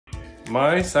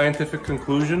My scientific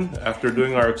conclusion after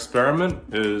doing our experiment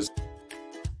is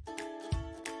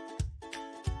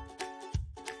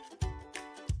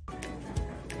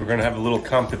we're gonna have a little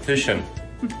competition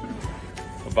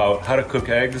about how to cook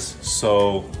eggs.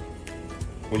 So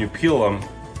when you peel them,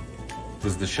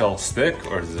 does the shell stick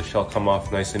or does the shell come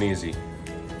off nice and easy?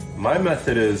 My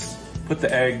method is put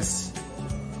the eggs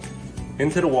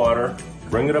into the water,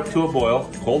 bring it up to a boil,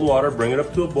 cold water, bring it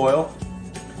up to a boil,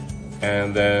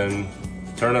 and then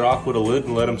turn it off with a lid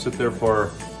and let them sit there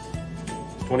for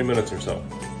 20 minutes or so.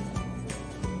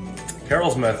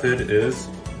 Carol's method is,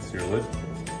 see your lid?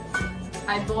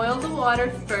 I boil the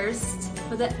water first,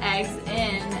 put the eggs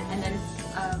in, and then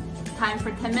time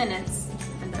for 10 minutes,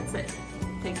 and that's it.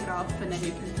 Take it off, and then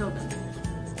you can peel them.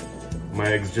 My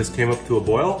eggs just came up to a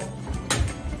boil.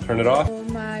 Turn it off. So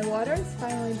my water is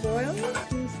finally boiling. So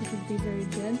you can be very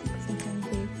gentle because sometimes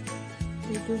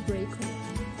they do break when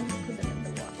you put them in the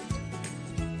water.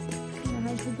 And I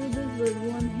have to do this with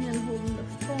one hand holding the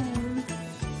phone.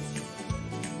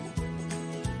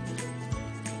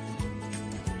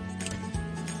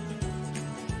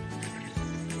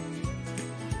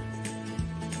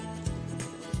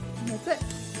 That's it.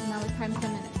 Now we time 10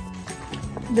 minutes.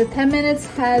 The 10 minutes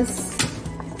has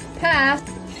passed,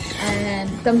 and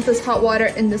dump this hot water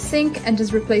in the sink and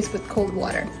just replace with cold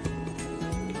water.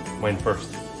 Mine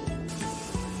first.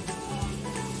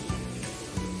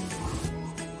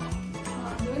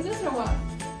 Doing this or what?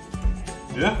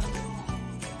 Yeah,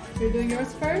 You're doing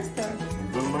yours first or?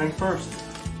 I'm doing mine first.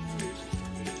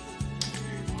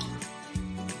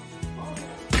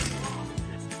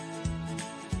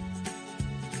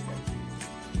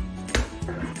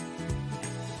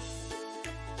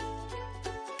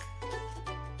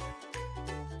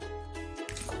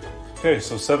 Okay,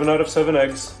 so 7 out of 7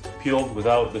 eggs peeled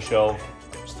without the shell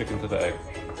sticking to the egg.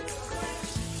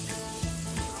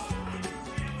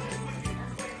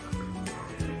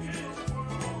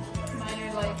 Mine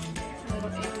are like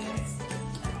little aliens.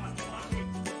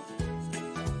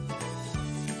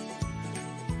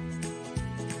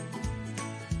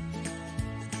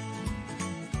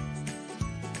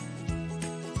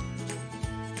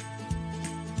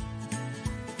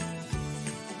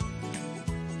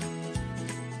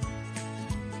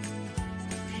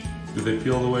 Did they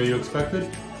peel the way you expected?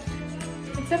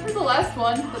 Except for the last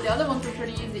one, but the other ones were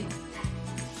pretty easy.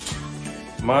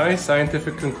 My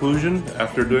scientific conclusion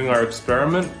after doing our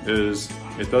experiment is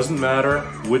it doesn't matter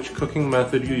which cooking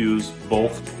method you use,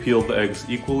 both peel the eggs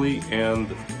equally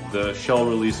and the shell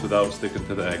release without sticking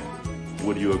to the egg.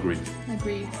 Would you agree?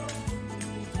 Agreed.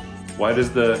 Why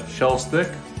does the shell stick?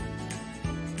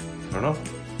 I don't know.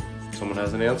 Someone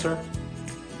has an answer?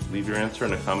 Leave your answer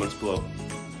in the comments below.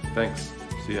 Thanks.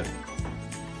 See ya.